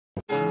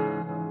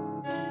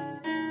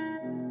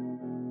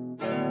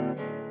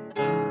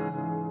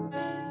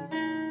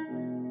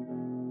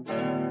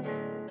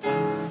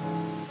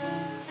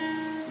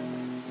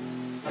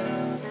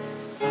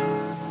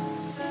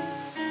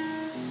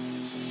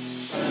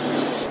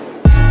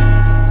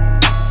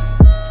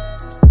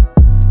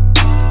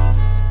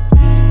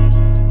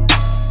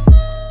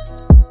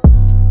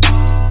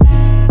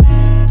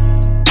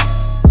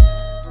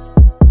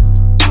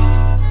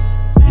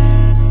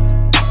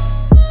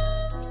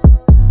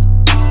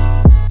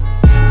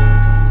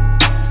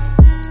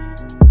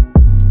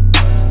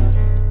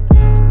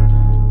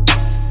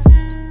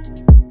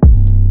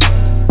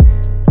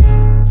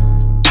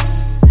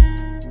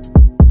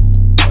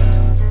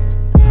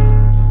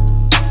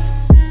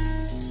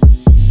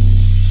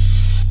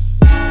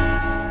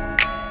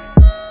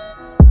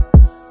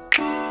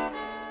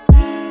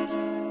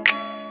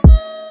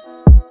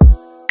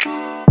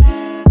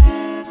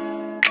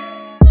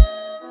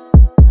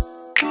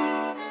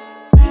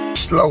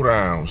Slow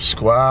down,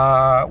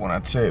 squad. When I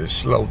tell you to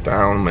slow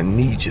down, I'm gonna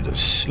need you to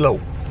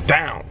slow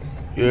down.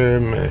 You hear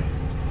me?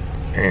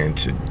 And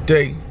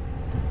today,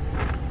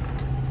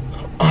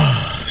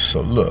 so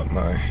look,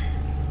 man.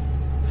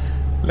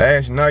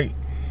 Last night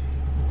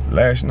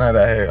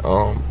I had,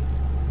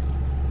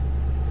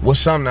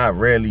 what's something I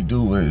rarely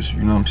do is,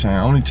 you know what I'm saying?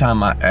 Only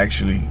time I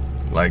actually,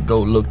 like,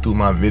 go look through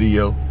my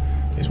video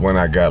is when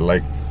I got,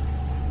 like,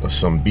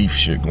 some beef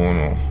shit going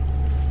on.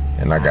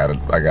 And I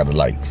gotta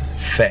like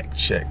fact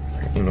check,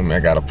 you know what I mean? I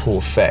gotta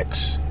pull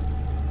facts.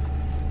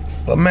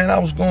 But man, I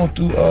was going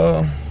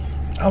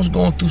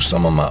through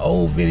some of my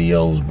old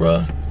videos,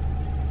 bruh.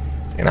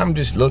 And I'm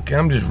just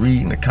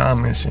reading the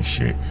comments and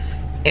shit.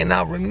 And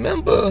I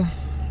remember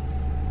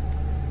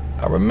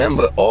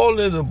all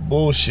of the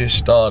bullshit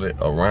started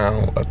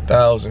around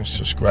 1,000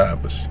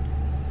 subscribers.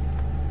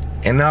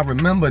 And I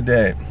remember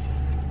that,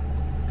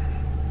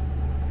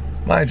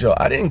 mind y'all,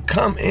 I didn't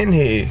come in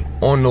here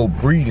on no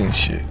breeding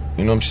shit.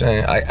 You know what I'm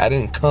saying? I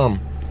didn't come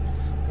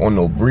on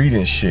no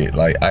breeding shit.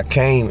 Like, I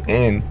came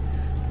in,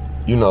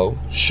 you know,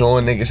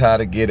 showing niggas how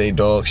to get a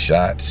dog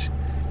shots,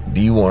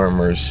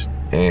 dewormers,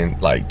 and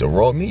like the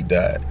raw meat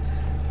diet.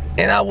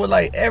 And I would,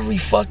 like, every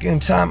fucking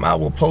time I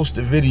would post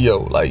a video,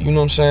 like, you know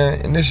what I'm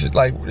saying? And this is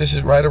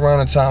right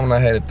around the time when I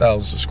had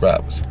 1,000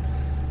 subscribers.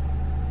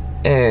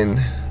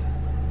 And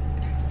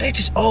they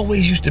just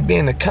always used to be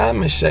in the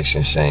comment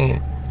section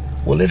saying,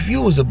 well, if you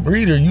was a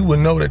breeder, you would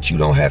know that you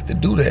don't have to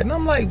do that. And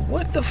I'm like,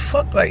 what the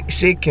fuck? Like,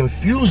 shit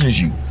confuses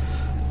you.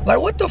 Like,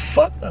 what the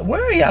fuck?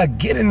 Where are y'all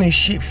getting this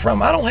shit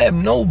from? I don't have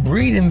no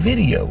breeding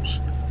videos.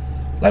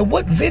 Like,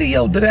 what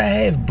video did I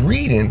have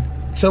breeding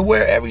to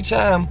where every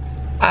time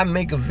I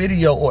make a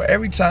video or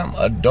every time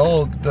a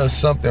dog does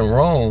something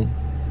wrong,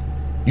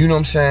 you know what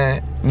I'm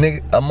saying?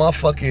 Nigga, a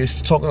motherfucker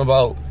is talking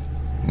about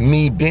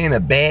me being a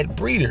bad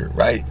breeder,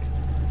 right?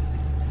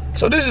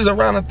 So this is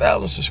around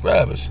 1,000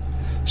 subscribers.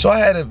 So I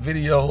had a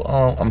video,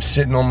 I'm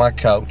sitting on my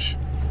couch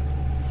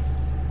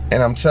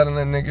and I'm telling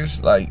the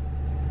niggas, like,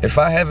 if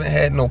I haven't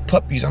had no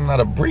puppies, I'm not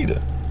a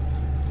breeder.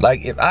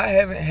 Like, if I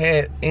haven't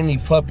had any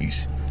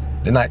puppies,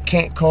 then I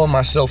can't call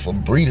myself a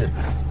breeder.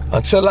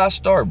 Until I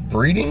start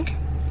breeding,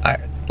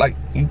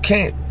 you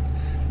can't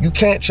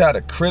try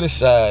to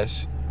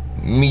criticize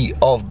me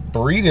off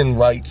breeding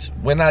rights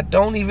when I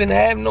don't even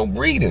have no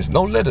breeders,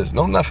 no litters,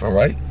 no nothing,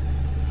 right?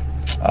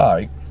 All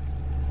right.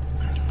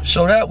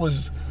 So that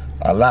was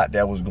a lot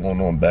that was going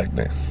on back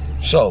then.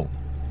 So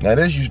now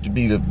this used to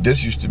be,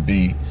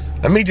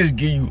 let me just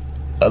give you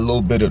a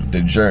little bit of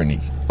the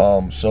journey.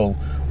 So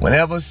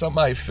whenever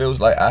somebody feels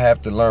like I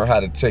have to learn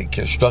how to take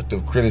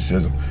constructive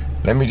criticism,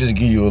 let me just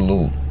give you a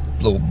little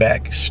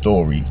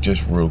backstory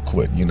just real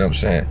quick. You know what I'm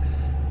saying?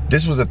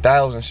 This was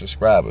 1,000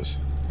 subscribers,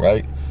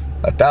 right?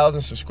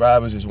 1,000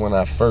 subscribers is when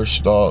I first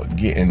started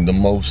getting the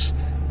most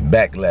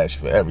backlash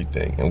for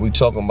everything. And we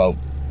talking about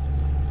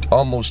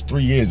almost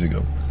 3 years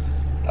ago.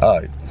 All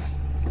right.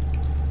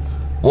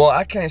 Well,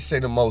 I can't say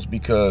the most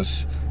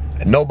because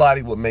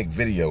nobody would make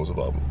videos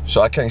about me.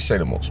 So I can't say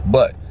the most.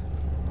 But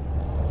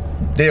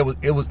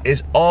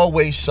it's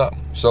always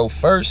something. So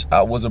first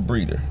I was a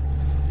breeder.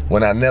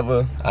 When I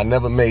never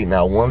made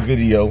not one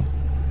video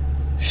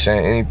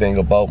saying anything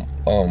about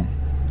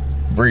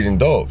breeding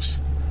dogs.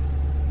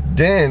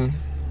 Then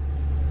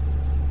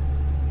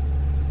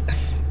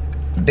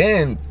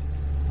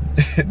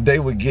they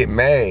would get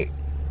mad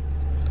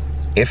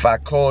if I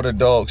called the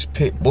dogs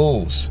pit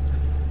bulls.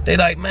 They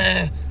like,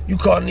 man, you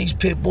calling these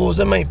pit bulls?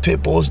 Them ain't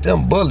pit bulls,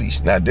 them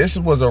bullies. Now this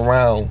was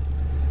around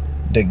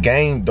the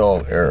game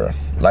dog era,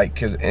 like,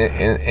 cause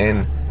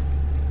in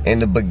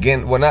the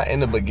beginning, well, not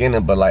in the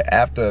beginning, but like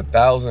after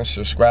 1,000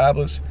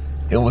 subscribers,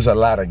 it was a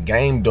lot of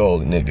game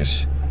dog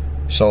niggas.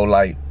 So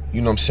like,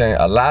 you know what I'm saying?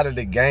 A lot of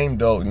the game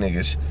dog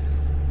niggas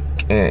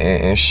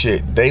and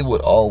shit, they would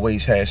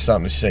always have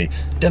something to say.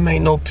 Them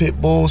ain't no pit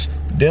bulls,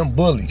 them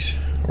bullies,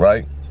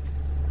 right?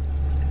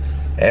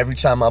 Every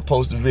time I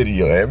post a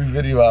video, every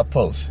video I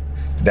post,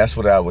 that's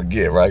what I would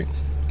get, right?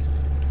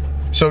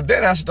 So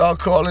then I start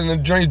calling the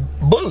drinks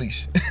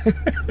bullies.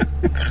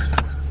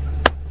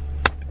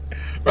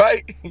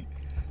 Right?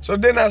 So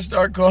then I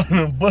start calling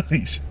them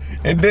bullies.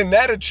 And then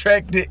that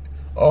attracted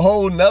a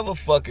whole nother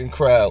fucking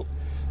crowd.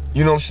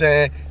 You know what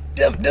I'm saying?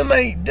 Them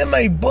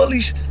ain't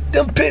bullies,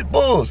 them pit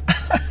bulls.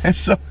 And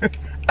so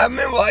I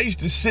remember I used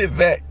to sit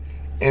back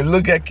and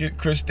look at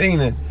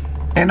Christina,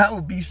 and I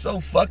would be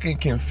so fucking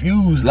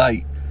confused,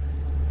 like,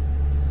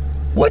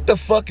 what the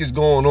fuck is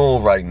going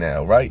on right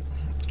now, right?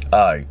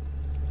 Alright.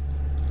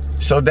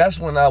 So that's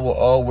when I will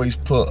always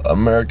put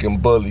American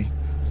Bully,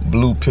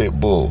 Blue Pit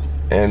Bull.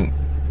 And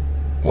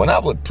when I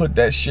would put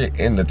that shit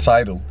in the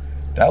title,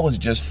 that was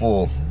just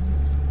for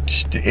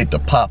it to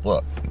pop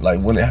up.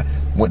 Like when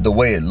the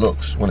way it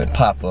looks, when it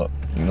pop up.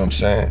 You know what I'm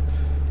saying?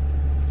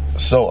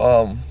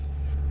 So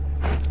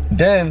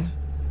then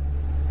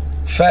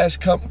fast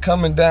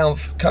coming down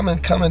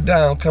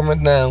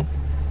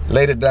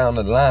later down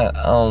the line,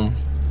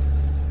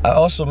 I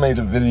also made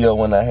a video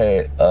when I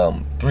had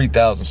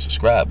 3,000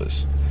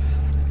 subscribers.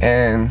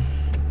 And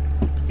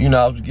you know,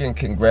 I was getting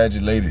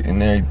congratulated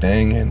and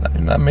everything,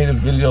 and I made a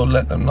video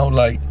letting them know,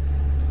 like,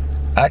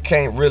 I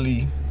can't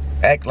really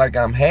act like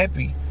I'm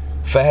happy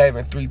for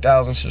having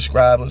 3,000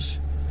 subscribers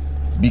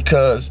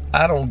because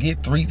I don't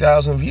get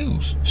 3,000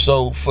 views.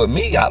 So for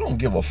me, I don't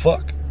give a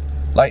fuck.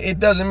 Like, it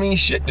doesn't mean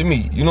shit to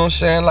me. You know what I'm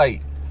saying?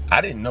 Like,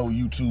 I didn't know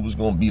YouTube was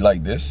gonna be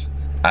like this.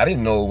 I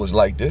didn't know it was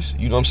like this.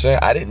 You know what I'm saying?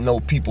 I didn't know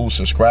people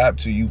subscribed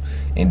to you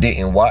and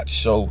didn't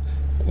watch. So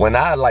when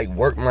I like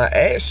worked my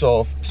ass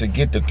off to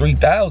get the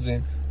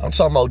 3,000, I'm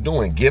talking about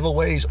doing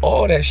giveaways,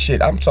 all that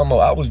shit. I'm talking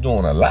about I was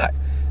doing a lot.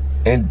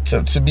 And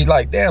to be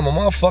like, damn, a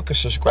motherfucker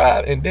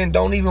subscribe and then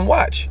don't even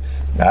watch.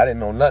 Now, I didn't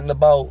know nothing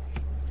about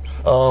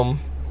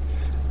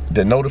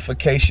the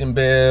notification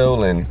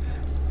bell, and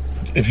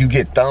if you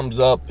get thumbs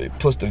up, it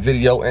puts the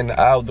video in the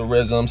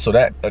algorithm, so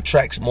that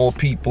attracts more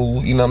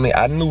people. You know what I mean?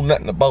 I knew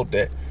nothing about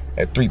that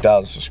at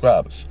 3,000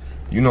 subscribers.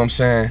 You know what I'm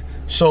saying?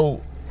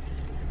 So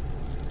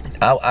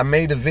I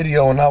made a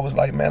video and I was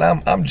like,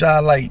 man, I'm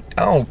just like,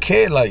 I don't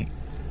care. Like,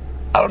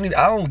 I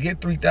don't get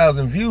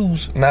 3,000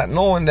 views, not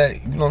knowing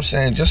that, you know what I'm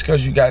saying, just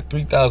because you got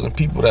 3,000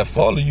 people that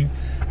follow you,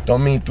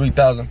 don't mean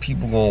 3,000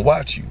 people gonna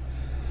watch you.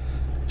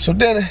 So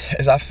then,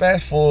 as I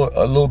fast forward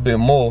a little bit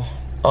more,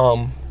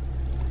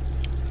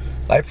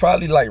 like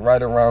probably like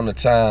right around the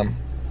time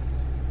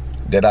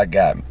that I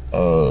got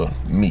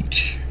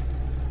Meech.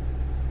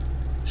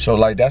 So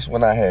like that's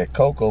when I had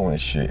Coco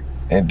and shit.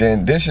 And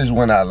then this is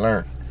when I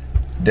learned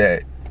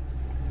that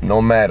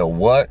no matter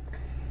what,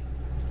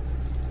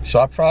 so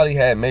I probably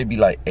had maybe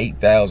like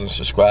 8,000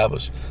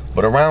 subscribers,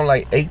 but around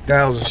like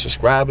 8,000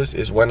 subscribers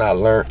is when I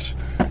learned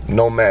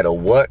no matter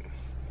what,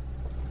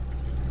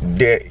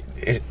 that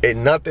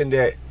nothing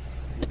that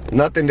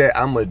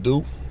I'm gonna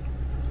do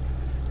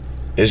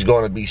is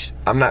gonna be,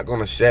 I'm not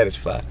gonna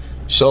satisfy.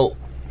 So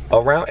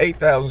around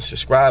 8,000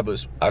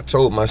 subscribers, I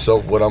told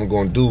myself what I'm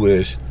gonna do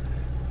is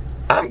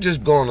I'm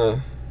just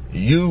gonna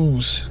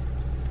use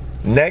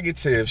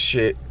negative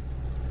shit,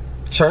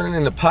 turn it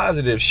into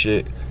positive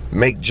shit,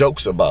 make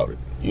jokes about it.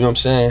 You know what I'm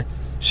saying?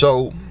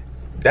 So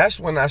that's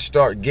when I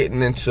start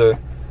getting into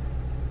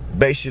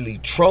basically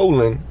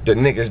trolling the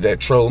niggas that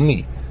troll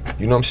me.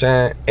 You know what I'm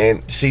saying?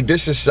 And see,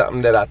 this is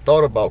something that I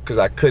thought about because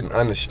I couldn't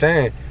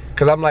understand.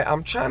 Because I'm like,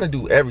 I'm trying to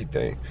do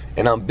everything.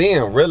 And I'm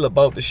being real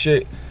about the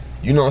shit.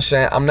 You know what I'm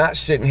saying? I'm not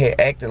sitting here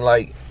acting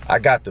like I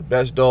got the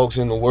best dogs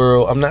in the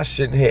world. I'm not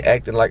sitting here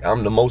acting like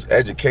I'm the most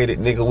educated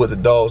nigga with the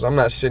dogs. I'm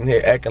not sitting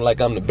here acting like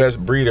I'm the best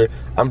breeder.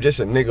 I'm just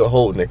a nigga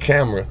holding a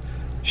camera,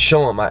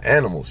 showing my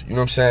animals. You know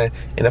what I'm saying?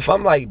 And if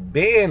I'm like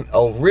being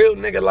a real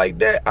nigga like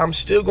that, I'm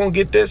still gonna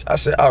get this. I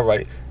said, all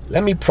right,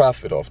 let me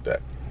profit off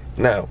that.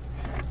 Now,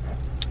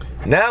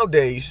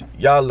 nowadays,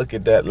 y'all look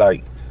at that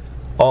like,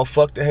 oh,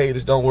 fuck the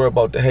haters, don't worry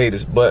about the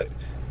haters. But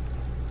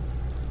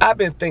I've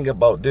been thinking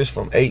about this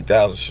from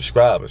 8,000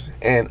 subscribers.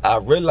 And I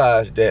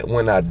realized that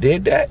when I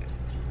did that,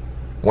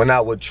 when I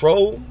would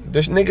troll,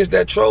 there's niggas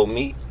that troll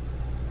me,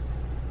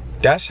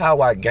 that's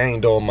how I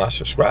gained all my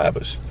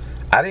subscribers.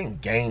 I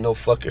didn't gain no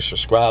fucking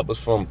subscribers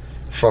from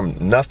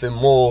nothing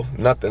more,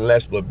 nothing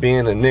less, but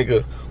being a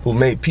nigga who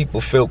made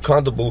people feel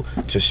comfortable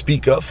to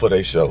speak up for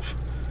themselves.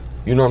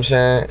 You know what I'm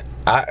saying?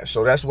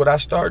 So that's what I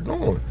started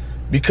doing.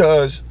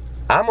 Because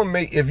I'm gonna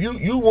make, if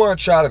you wanna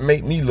try to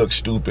make me look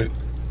stupid,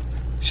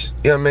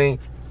 you know what I mean?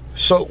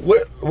 So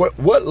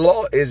what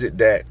law is it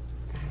that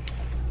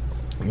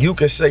you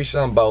can say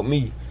something about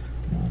me,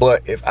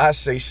 but if I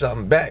say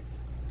something back,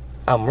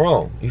 I'm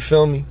wrong? You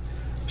feel me?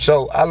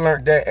 So I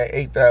learned that at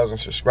 8,000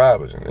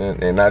 subscribers,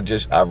 and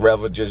I'd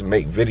rather just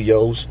make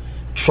videos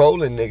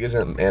trolling niggas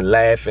and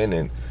laughing,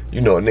 and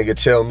you know, a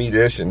nigga tell me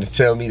this and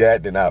tell me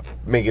that, then I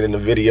make it in the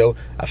video.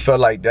 I felt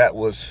like that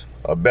was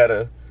a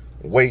better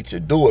way to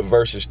do it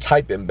versus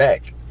typing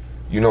back,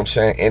 you know what I'm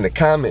saying, in the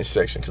comment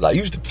section. Because I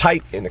used to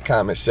type in the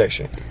comment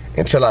section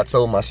until I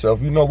told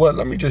myself, you know what,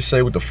 let me just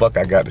say what the fuck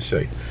I got to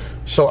say.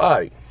 So, all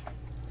right,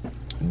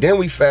 then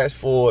we fast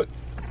forward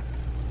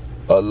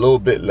a little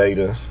bit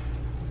later.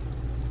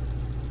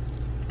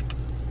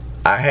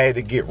 I had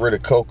to get rid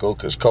of Coco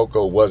because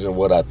Coco wasn't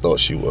what I thought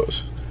she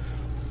was.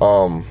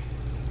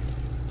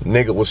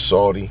 Nigga was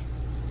salty.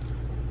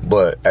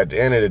 But at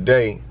the end of the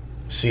day,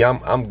 see,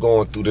 I'm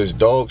going through this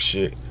dog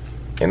shit,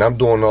 and I'm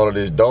doing all of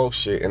this dog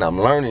shit, and I'm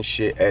learning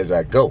shit as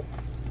I go.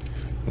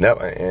 Now,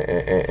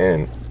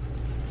 and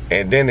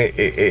then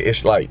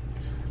it's like,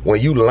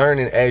 when you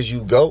learning as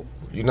you go,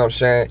 you know what I'm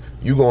saying,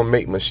 you gonna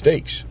make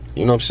mistakes.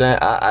 You know what I'm saying?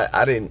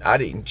 I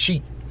didn't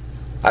cheat.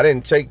 I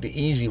didn't take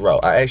the easy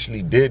route. I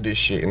actually did this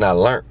shit, and I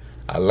learned.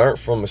 I learned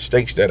from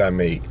mistakes that I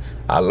made.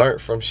 I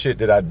learned from shit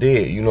that I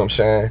did, you know what I'm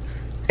saying?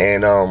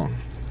 And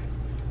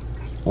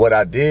what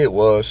I did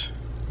was,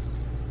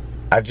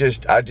 I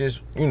just,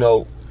 you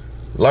know,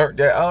 learned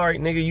that, all right,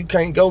 nigga, you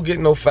can't go get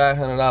no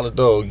 $500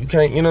 dog. You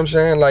can't, you know what I'm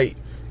saying? Like,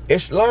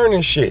 it's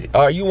learning shit.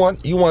 All right, you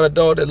want a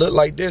dog that look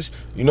like this,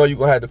 you know you're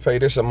gonna have to pay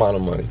this amount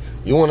of money.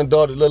 You want a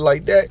dog that look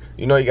like that,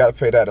 you know you gotta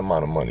pay that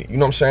amount of money. You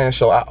know what I'm saying?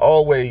 So I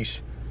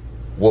always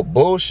will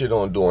bullshit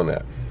on doing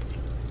that.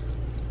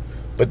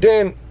 But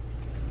then,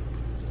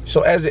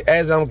 so as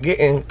I'm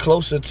getting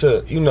closer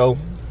to, you know,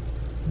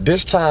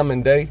 this time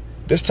of day,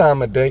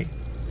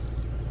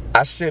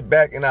 I sit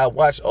back and I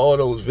watch all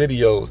those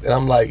videos and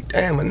I'm like,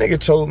 damn, a nigga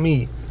told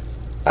me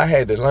I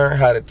had to learn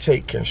how to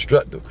take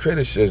constructive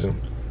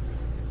criticism.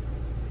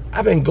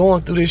 I've been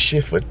going through this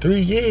shit for 3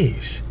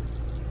 years.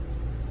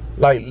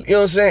 Like, you know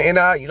what I'm saying? And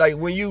I like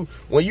when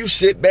you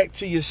sit back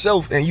to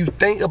yourself and you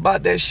think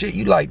about that shit,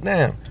 you like,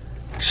 damn.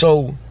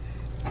 So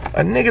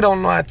a nigga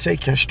don't know how to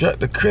take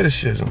constructive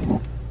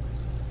criticism.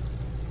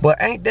 But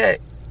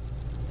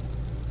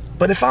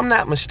but if I'm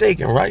not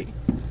mistaken, right?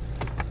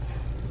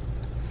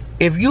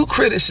 If you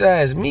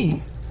criticize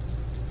me,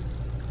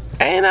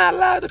 ain't I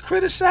allowed to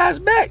criticize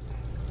back?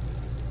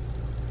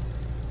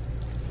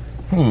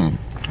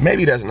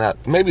 Maybe that's not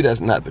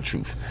the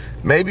truth.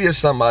 Maybe if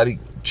somebody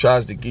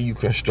tries to give you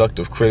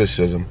constructive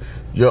criticism,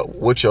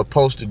 what you're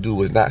supposed to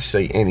do is not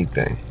say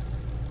anything.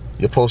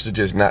 You're supposed to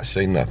just not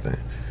say nothing.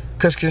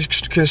 Because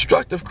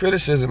constructive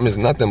criticism is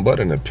nothing but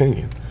an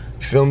opinion.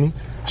 You feel me?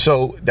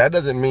 So that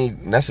doesn't mean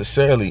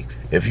necessarily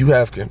if you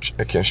have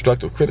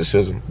constructive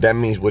criticism, that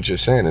means what you're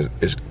saying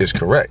is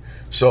correct.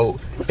 So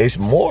it's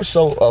more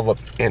so of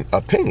an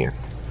opinion.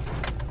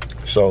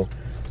 So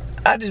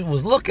I just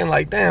was looking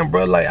like, damn,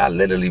 bro, like I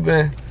literally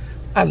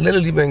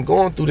been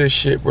going through this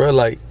shit, bro.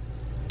 Like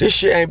this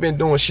shit ain't been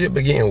doing shit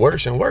but getting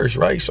worse and worse,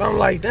 right? So I'm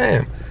like,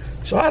 damn.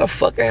 So how the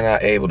fuck ain't I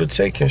able to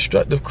take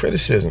constructive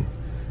criticism?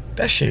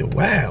 That shit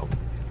wild.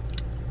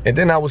 And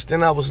then I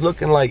was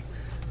looking like,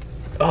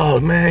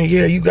 oh man,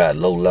 yeah, you got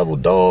low level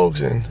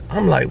dogs, and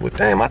I'm like, well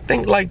damn, I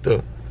think like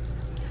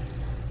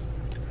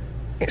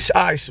it's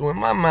alright, so in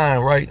my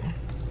mind, right?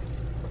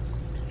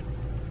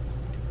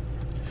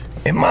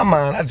 In my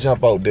mind, I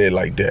jump out there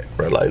like that,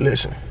 bro. Like,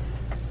 listen,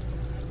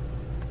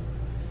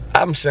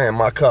 I'm saying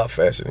my car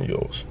faster than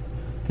yours.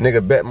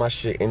 Nigga, bet my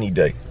shit any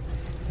day.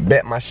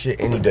 Bet my shit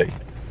any day.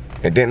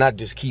 And then I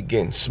just keep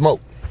getting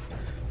smoked.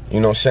 You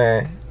know what I'm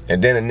saying?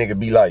 And then a nigga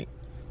be like,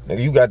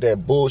 nigga, you got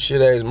that bullshit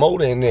ass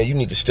motor in there, you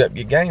need to step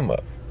your game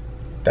up.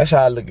 That's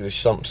how I look at it,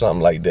 something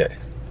like that.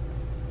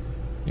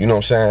 You know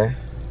what I'm saying?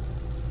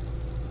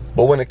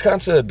 But when it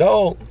comes to a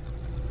dog,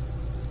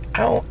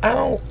 I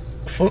don't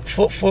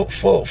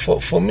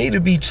for me to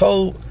be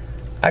told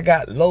I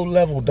got low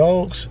level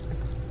dogs,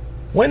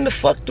 when the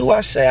fuck do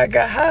I say I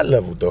got high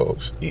level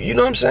dogs? You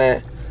know what I'm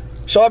saying?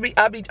 So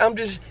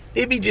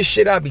it be just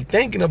shit I be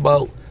thinking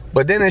about.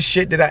 But then it's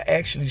shit that I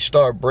actually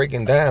start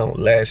breaking down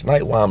last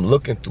night while I'm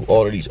looking through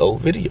all of these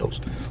old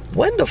videos.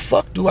 When the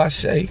fuck do I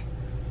say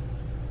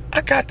I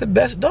got the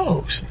best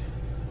dogs?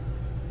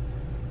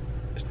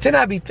 Then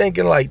I be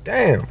thinking like,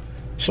 damn.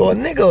 So a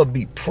nigga will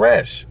be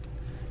pressed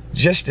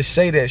just to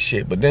say that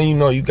shit. But then you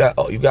know you got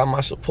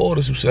my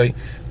supporters who say,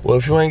 well,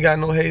 if you ain't got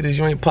no haters,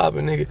 you ain't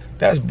popping, nigga.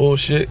 That's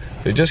bullshit.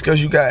 But just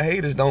because you got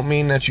haters don't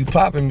mean that you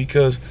popping,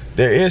 because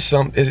there is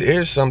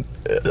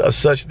a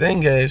such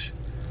thing as,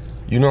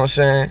 you know what I'm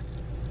saying?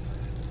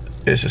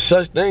 It's a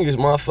such thing as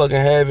motherfucking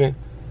having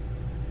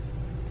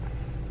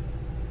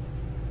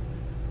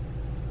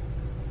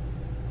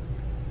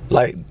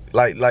like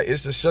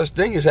it's a such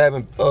thing as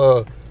having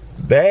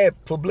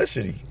bad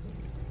publicity.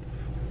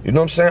 You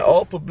know what I'm saying?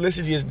 All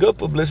publicity is good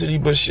publicity,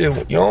 but shit,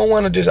 you don't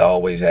want to just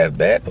always have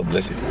bad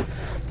publicity.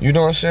 You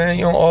know what I'm saying?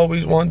 You don't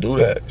always want to do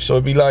that. So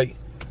it'd be like,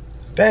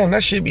 damn,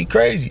 that shit be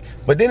crazy.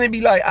 But then it'd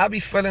be like, I be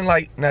feeling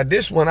like, now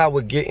this one I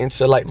would get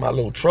into like my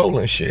little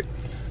trolling shit.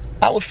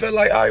 I would feel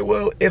like, all right,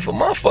 well, if a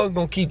motherfucker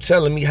gonna keep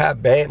telling me how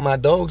bad my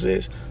dogs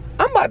is,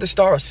 I'm about to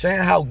start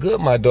saying how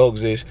good my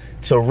dogs is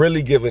to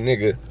really give a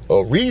nigga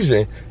a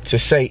reason to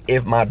say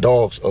if my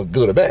dogs are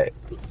good or bad.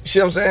 You see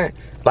what I'm saying?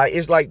 Like,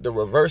 it's like the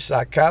reverse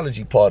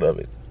psychology part of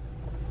it.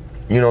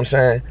 You know what I'm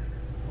saying?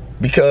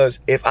 Because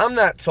if I'm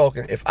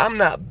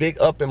not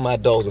big up in my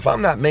dogs, if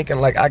I'm not making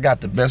like I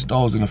got the best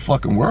dogs in the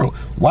fucking world,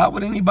 why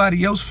would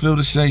anybody else feel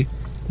to say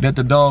that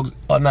the dogs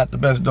are not the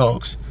best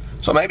dogs?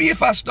 So maybe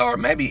if I start,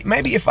 maybe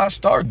if I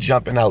start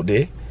jumping out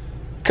there,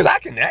 cause I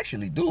can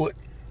actually do it.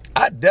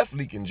 I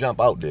definitely can jump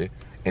out there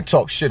and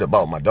talk shit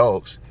about my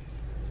dogs.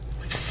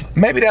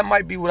 Maybe that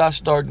might be what I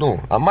start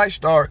doing. I might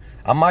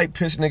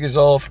piss niggas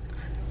off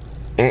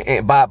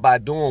and by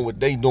doing what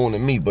they doing to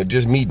me, but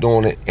just me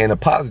doing it in a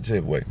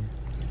positive way.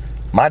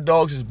 My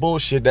dogs is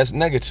bullshit, that's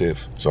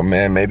negative. So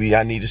man, maybe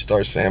I need to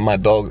start saying my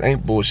dogs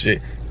ain't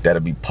bullshit,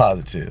 that'll be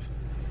positive.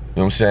 You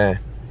know what I'm saying?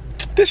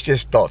 This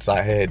just thoughts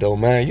I had though,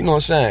 man. You know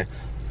what I'm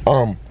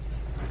saying?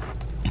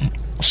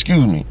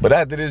 Excuse me. But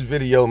after this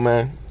video,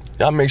 man,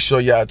 y'all make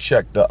sure y'all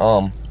check the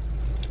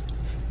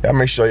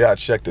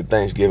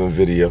Thanksgiving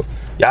video.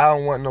 Y'all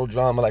don't want no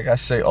drama, like I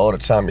say all the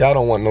time. Y'all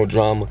don't want no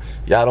drama.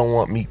 Y'all don't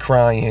want me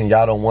crying.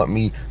 Y'all don't want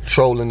me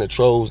trolling the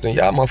trolls. Then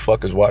y'all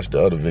motherfuckers watch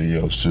the other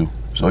videos too.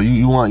 So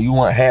you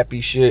want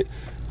happy shit.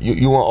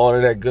 You want all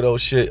of that good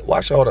old shit.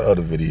 Watch all the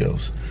other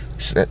videos.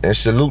 And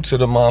salute to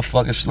the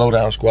motherfucking Slow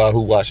Down Squad who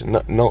watch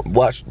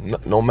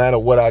no matter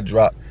what I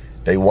drop,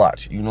 they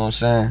watch. You know what I'm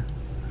saying?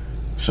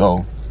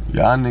 So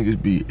y'all niggas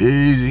be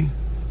easy.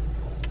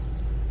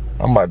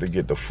 I'm about to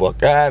get the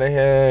fuck out of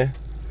here.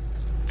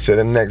 To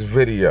the next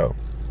video.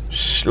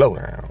 Slow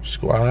Down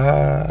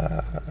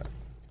Squad.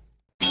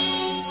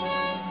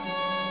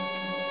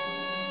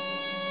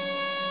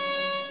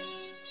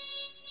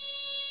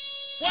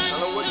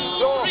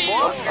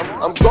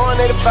 I'm going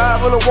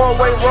 85 on a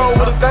one-way road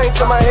with a thing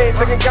to my head,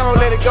 thinking gon'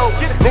 let it go.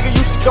 Nigga,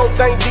 you should go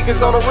thank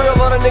deacons on the real.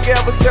 All the nigga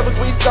ever said was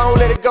we gon'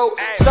 let it go.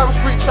 Some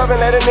street trapping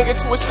led a nigga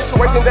to a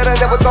situation that I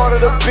never thought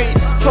it'd be.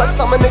 Plus,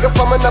 I'm a nigga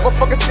from another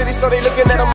fucking city, so they looking at him.